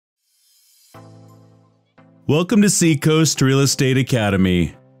Welcome to Seacoast Real Estate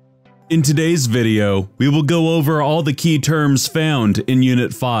Academy. In today's video, we will go over all the key terms found in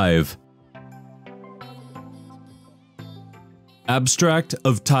Unit 5. Abstract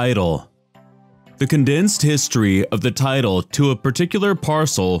of title. The condensed history of the title to a particular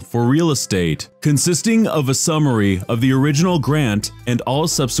parcel for real estate, consisting of a summary of the original grant and all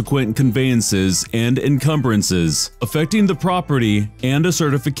subsequent conveyances and encumbrances affecting the property, and a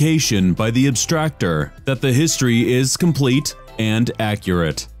certification by the abstractor that the history is complete and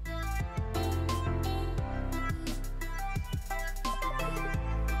accurate.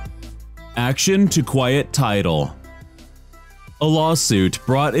 Action to quiet title. A lawsuit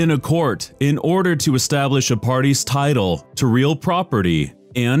brought in a court in order to establish a party's title to real property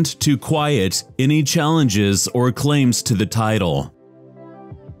and to quiet any challenges or claims to the title.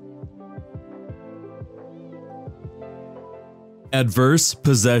 Adverse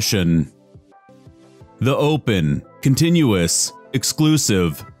possession. The open, continuous,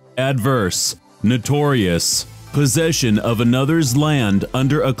 exclusive, adverse, notorious possession of another's land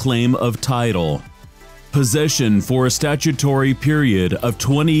under a claim of title. Possession for a statutory period of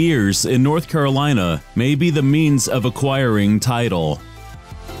 20 years in North Carolina may be the means of acquiring title.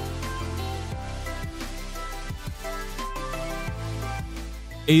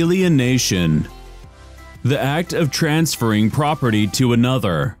 Alienation. The act of transferring property to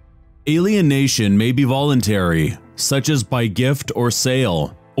another. Alienation may be voluntary, such as by gift or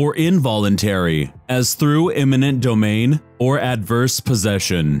sale, or involuntary, as through eminent domain or adverse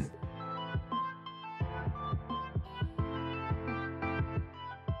possession.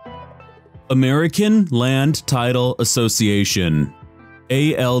 American Land Title Association,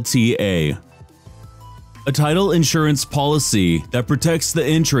 ALTA. A title insurance policy that protects the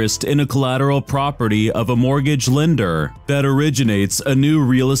interest in a collateral property of a mortgage lender that originates a new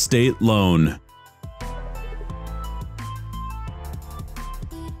real estate loan.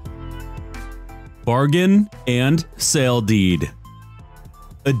 Bargain and sale deed.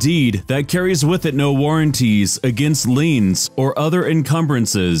 A deed that carries with it no warranties against liens or other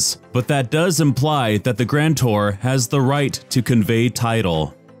encumbrances, but that does imply that the grantor has the right to convey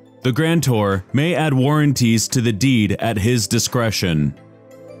title. The grantor may add warranties to the deed at his discretion.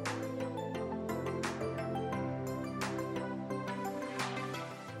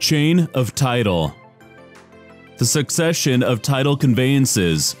 Chain of title. The succession of title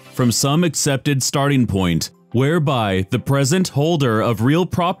conveyances from some accepted starting point whereby the present holder of real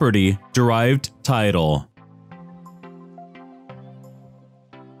property derived title.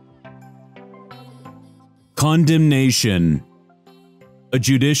 Condemnation. A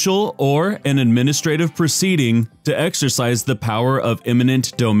judicial or an administrative proceeding to exercise the power of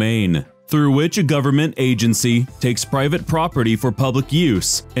eminent domain, through which a government agency takes private property for public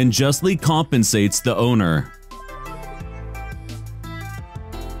use and justly compensates the owner.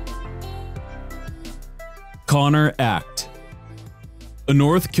 Connor Act. A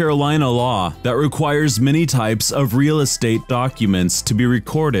North Carolina law that requires many types of real estate documents to be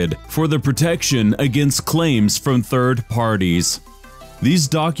recorded for the protection against claims from third parties. These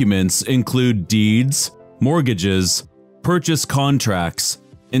documents include deeds, mortgages, purchase contracts,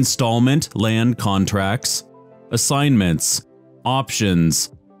 installment land contracts, assignments,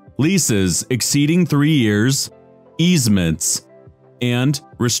 options, leases exceeding 3 years, easements, and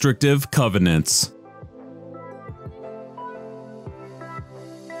restrictive covenants.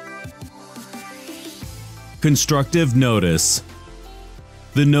 Constructive notice.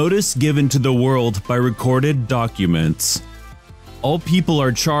 The notice given to the world by recorded documents. All people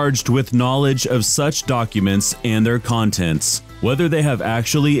are charged with knowledge of such documents and their contents, whether they have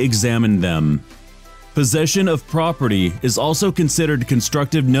actually examined them. Possession of property is also considered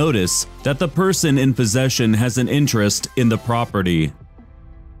constructive notice that the person in possession has an interest in the property.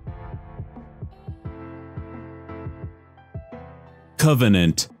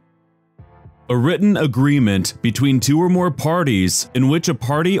 Covenant. A written agreement between two or more parties in which a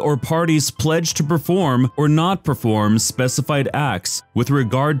party or parties pledge to perform or not perform specified acts with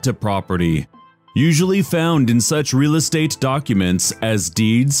regard to property, usually found in such real estate documents as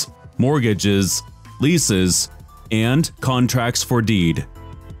deeds, mortgages, leases, and contracts for deed.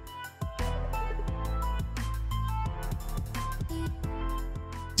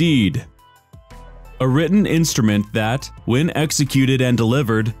 Deed. A written instrument that, when executed and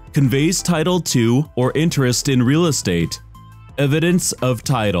delivered, conveys title to or interest in real estate. Evidence of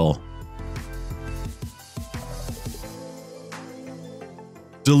title.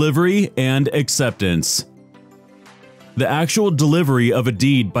 Delivery and acceptance. The actual delivery of a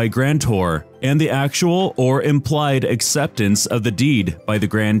deed by grantor and the actual or implied acceptance of the deed by the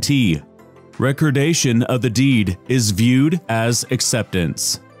grantee. recordation of the deed is viewed as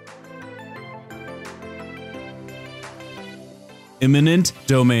acceptance. Eminent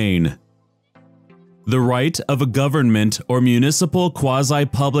domain. The right of a government or municipal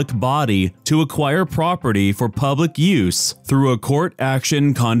quasi-public body to acquire property for public use through a court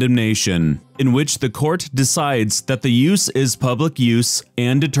action condemnation, in which the court decides that the use is public use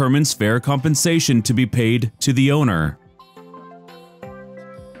and determines fair compensation to be paid to the owner.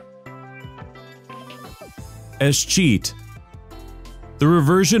 Escheat. The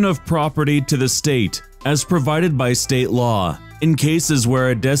reversion of property to the state, as provided by state law, in cases where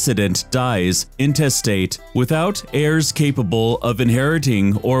a decedent dies intestate without heirs capable of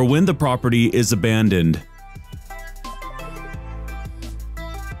inheriting or when the property is abandoned.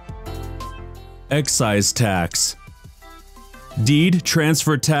 Excise tax. Deed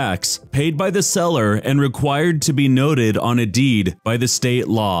transfer tax paid by the seller and required to be noted on a deed by the state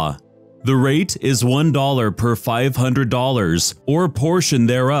law. The rate is $1 per $500 or portion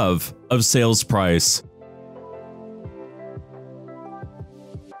thereof of sales price.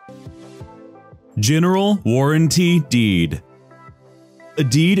 General warranty deed. A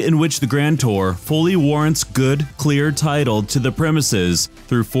deed in which the grantor fully warrants good, clear title to the premises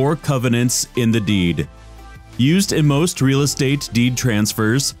through 4 covenants in the deed. Used in most real estate deed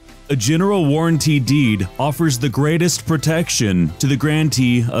transfers, a general warranty deed offers the greatest protection to the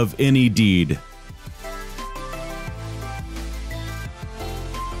grantee of any deed.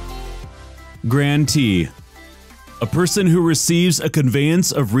 Grantee. A person who receives a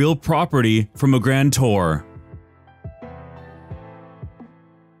conveyance of real property from a grantor.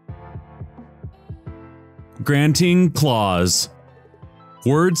 Granting clause.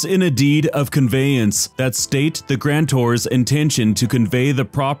 Words in a deed of conveyance that state the grantor's intention to convey the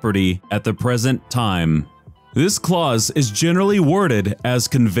property at the present time. This clause is generally worded as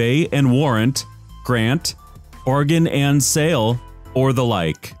convey and warrant, grant, bargain and sale, or the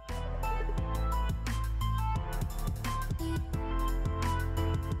like.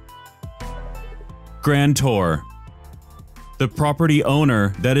 Grantor. The property owner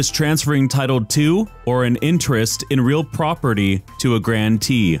that is transferring title to or an interest in real property to a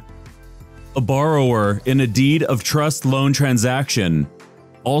grantee. A borrower in a deed of trust loan transaction,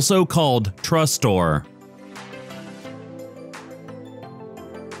 also called trustor.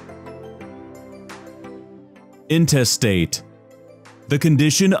 Intestate. The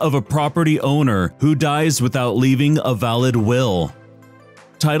condition of a property owner who dies without leaving a valid will.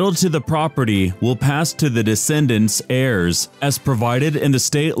 Title to the property will pass to the descendants' heirs as provided in the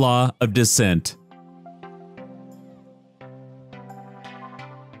state law of descent.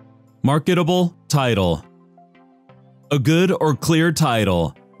 Marketable title. A good or clear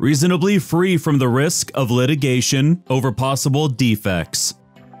title, reasonably free from the risk of litigation over possible defects.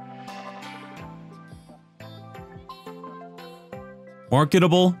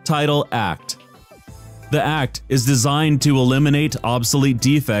 Marketable Title Act. The act is designed to eliminate obsolete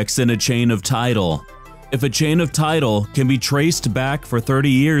defects in a chain of title. If a chain of title can be traced back for 30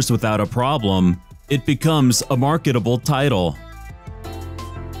 years without a problem, it becomes a marketable title.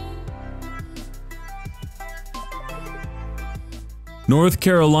 North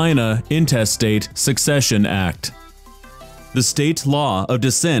Carolina Intestate Succession Act. The state law of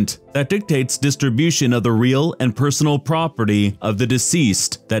descent that dictates distribution of the real and personal property of the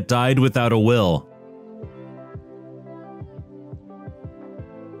deceased that died without a will.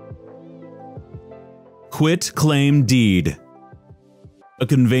 Quit-claim deed. A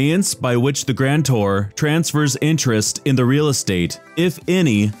conveyance by which the grantor transfers interest in the real estate, if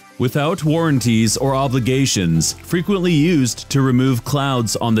any, without warranties or obligations, frequently used to remove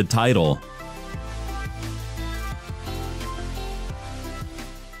clouds on the title.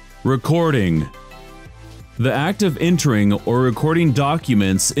 Recording. The act of entering or recording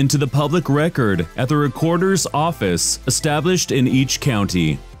documents into the public record at the recorder's office established in each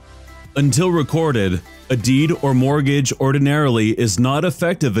county. Until recorded, a deed or mortgage ordinarily is not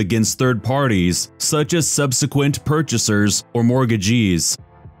effective against third parties, such as subsequent purchasers or mortgagees.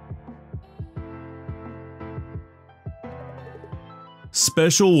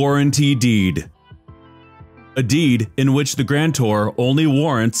 Special warranty deed. A deed in which the grantor only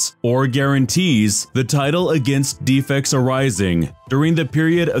warrants or guarantees the title against defects arising during the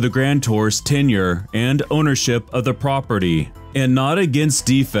period of the grantor's tenure and ownership of the property, and not against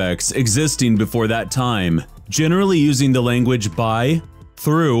defects existing before that time, generally using the language by,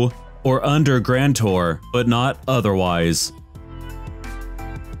 through, or under grantor, but not otherwise.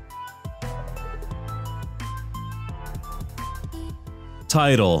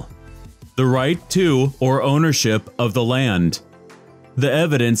 Title. The right to or ownership of the land. The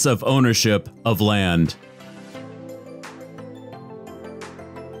evidence of ownership of land.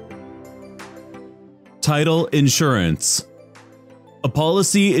 Title insurance. A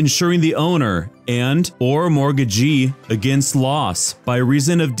policy insuring the owner and/or mortgagee against loss by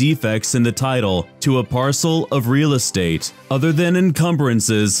reason of defects in the title to a parcel of real estate, other than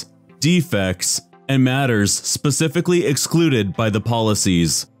encumbrances, defects, and matters specifically excluded by the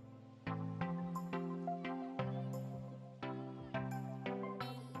policies.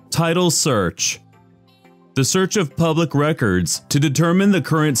 Title search. The search of public records to determine the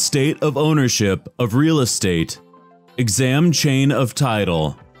current state of ownership of real estate. Exam chain of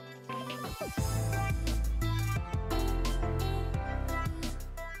title.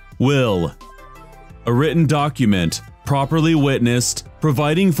 Will. A written document, properly witnessed,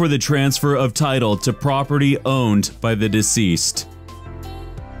 providing for the transfer of title to property owned by the deceased.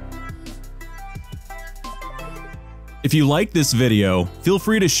 If you like this video, feel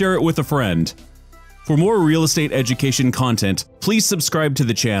free to share it with a friend. For more real estate education content, please subscribe to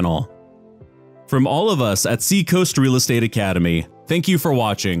the channel. From all of us at Seacoast Real Estate Academy, thank you for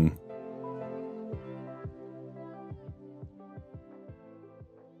watching.